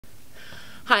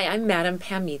Hi, I'm Madame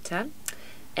Pamita,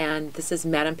 and this is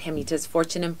Madame Pamita's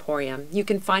Fortune Emporium. You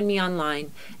can find me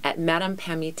online at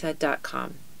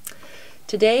madamepamita.com.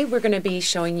 Today we're going to be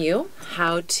showing you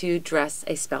how to dress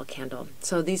a spell candle.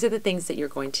 So these are the things that you're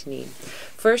going to need.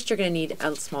 First, you're going to need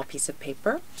a small piece of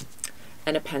paper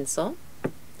and a pencil.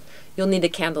 You'll need a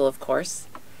candle, of course,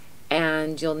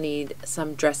 and you'll need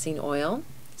some dressing oil,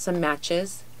 some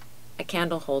matches, a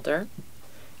candle holder,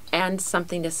 and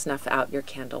something to snuff out your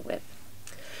candle with.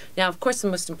 Now, of course, the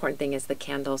most important thing is the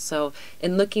candle. So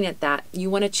in looking at that, you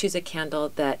want to choose a candle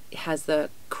that has the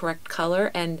correct color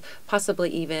and possibly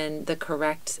even the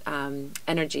correct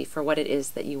energy for what it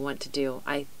is that you want to do.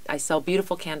 I sell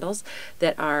beautiful candles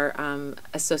that are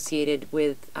associated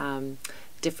with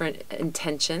different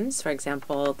intentions. For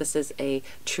example, this is a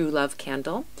true love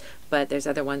candle, but there's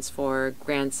other ones for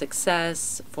grand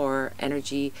success, for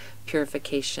energy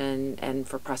purification, and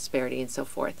for prosperity and so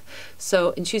forth.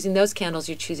 So in choosing those candles,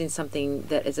 you're choosing something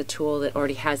that is a tool that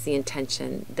already has the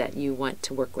intention that you want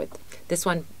to work with. This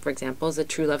one, for example, is a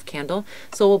true love candle,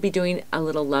 so we'll be doing a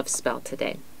little love spell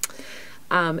today.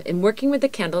 In working with the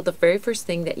candle, the very first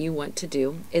thing that you want to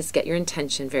do is get your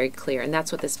intention very clear, and that's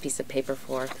what this piece of paper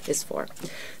is for.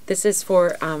 This is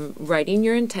for writing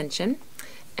your intention,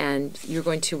 and you're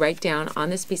going to write down on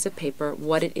this piece of paper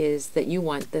what it is that you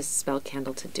want this spell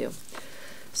candle to do.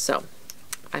 So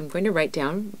I'm going to write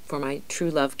down for my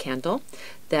true love candle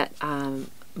that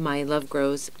my love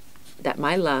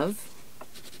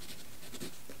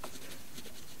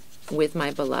with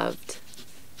my beloved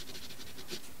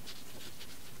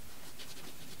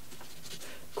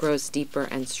grows deeper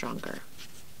and stronger.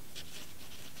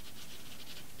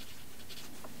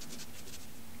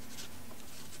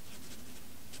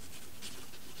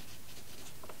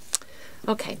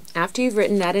 Okay, after you've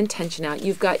written that intention out,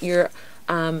 you've got your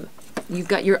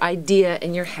idea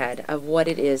in your head of what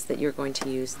it is that you're going to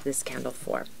use this candle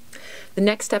for. The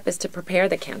next step is to prepare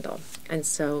the candle. And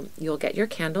so you'll get your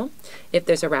candle. If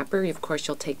there's a wrapper, of course,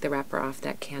 you'll take the wrapper off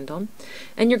that candle.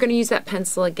 And you're going to use that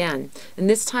pencil again. And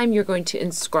this time you're going to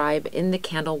inscribe in the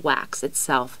candle wax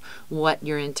itself what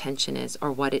your intention is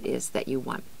or what it is that you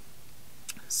want.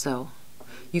 So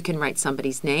you can write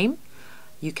somebody's name.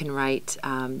 You can write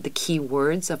the key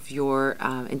words of your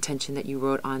intention that you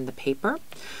wrote on the paper.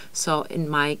 So in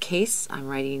my case, I'm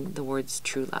writing the words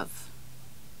true love,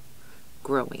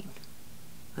 growing.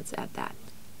 Let's add that.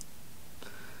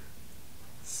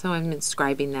 So I'm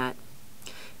inscribing that.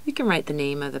 You can write the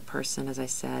name of the person, as I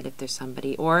said, if there's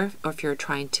somebody, or if you're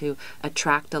trying to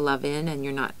attract a love in and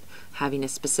you're not having a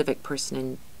specific person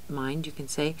in mind, you can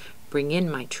say, bring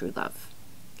in my true love.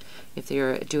 If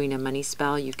you're doing a money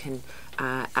spell, you can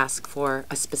ask for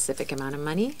a specific amount of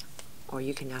money, or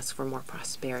you can ask for more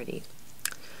prosperity.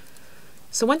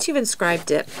 So once you've inscribed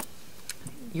it,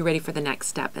 you're ready for the next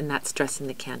step, and that's dressing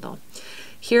the candle.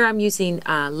 Here I'm using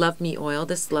Love Me oil.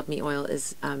 This Love Me oil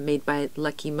is made by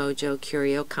Lucky Mojo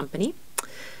Curio Company,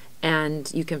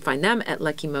 and you can find them at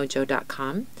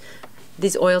luckymojo.com.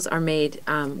 These oils are made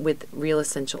with real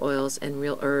essential oils and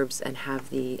real herbs, and have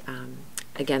the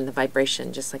again, the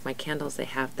vibration, just like my candles, they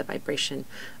have the vibration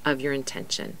of your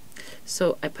intention.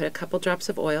 So I put a couple drops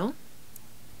of oil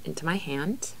into my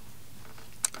hand,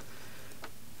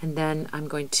 and then I'm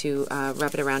going to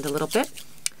rub it around a little bit.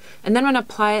 And then I'm going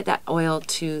to apply that oil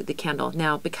to the candle.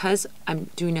 Now, because I'm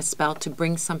doing a spell to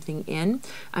bring something in,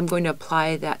 I'm going to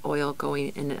apply that oil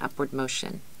going in an upward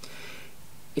motion.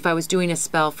 If I was doing a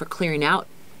spell for clearing out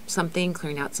something,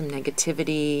 clearing out some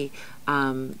negativity,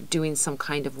 doing some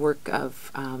kind of work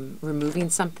of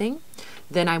removing something,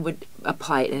 then I would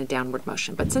apply it in a downward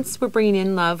motion. But since we're bringing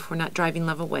in love, we're not driving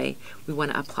love away, we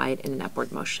want to apply it in an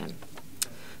upward motion.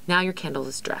 Now your candle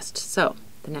is dressed. So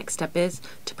the next step is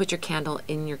to put your candle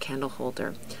in your candle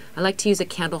holder. I like to use a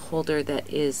candle holder that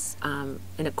is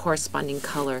in a corresponding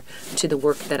color to the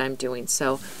work that I'm doing.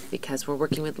 So because we're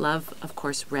working with love, of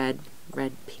course, red,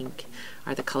 pink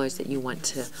are the colors that you want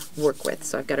to work with.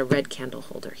 So I've got a red candle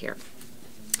holder here.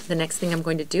 The next thing I'm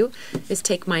going to do is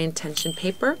take my intention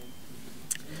paper.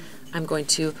 I'm going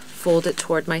to fold it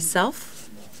toward myself,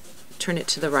 turn it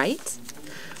to the right,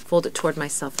 fold it toward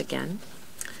myself again,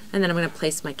 and then I'm going to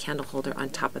place my candle holder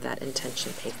on top of that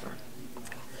intention paper.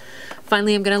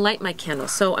 Finally, I'm going to light my candle.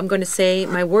 So I'm going to say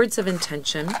my words of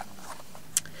intention.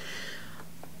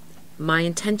 My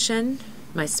intention,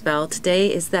 my spell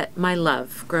today is that my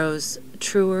love grows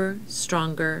truer,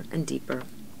 stronger, and deeper.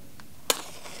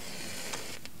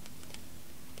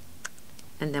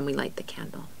 And then we light the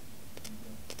candle.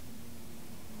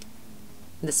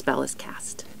 The spell is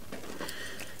cast.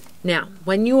 Now,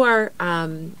 when you are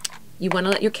You want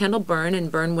to let your candle burn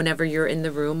and burn whenever you're in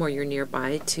the room or you're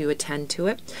nearby to attend to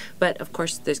it. But of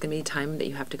course, there's going to be a time that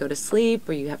you have to go to sleep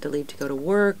or you have to leave to go to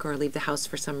work or leave the house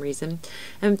for some reason.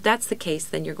 And if that's the case,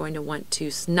 then you're going to want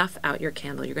to snuff out your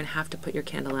candle. You're going to have to put your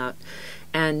candle out.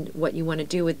 And what you want to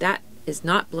do with that is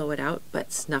not blow it out,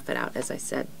 but snuff it out, as I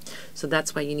said. So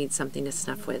that's why you need something to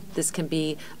snuff with. This can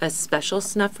be a special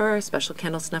snuffer, a special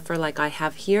candle snuffer like I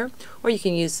have here, or you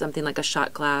can use something like a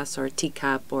shot glass or a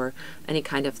teacup or any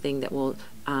kind of thing that will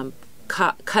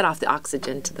cut off the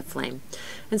oxygen to the flame.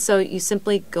 And so you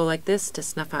simply go like this to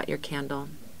snuff out your candle.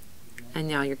 And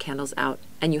now your candle's out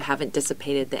and you haven't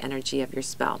dissipated the energy of your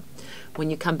spell. When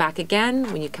you come back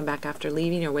again, when you come back after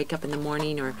leaving or wake up in the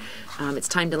morning or it's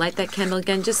time to light that candle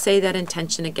again, just say that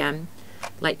intention again,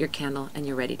 light your candle, and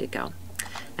you're ready to go.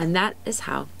 And that is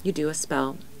how you do a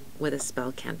spell with a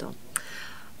spell candle.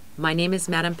 My name is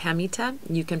Madame Pamita.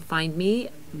 You can find me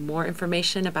more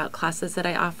information about classes that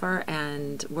I offer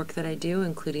and work that I do,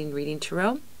 including reading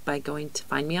tarot, by going to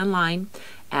find me online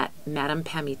at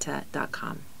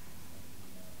madamepamita.com.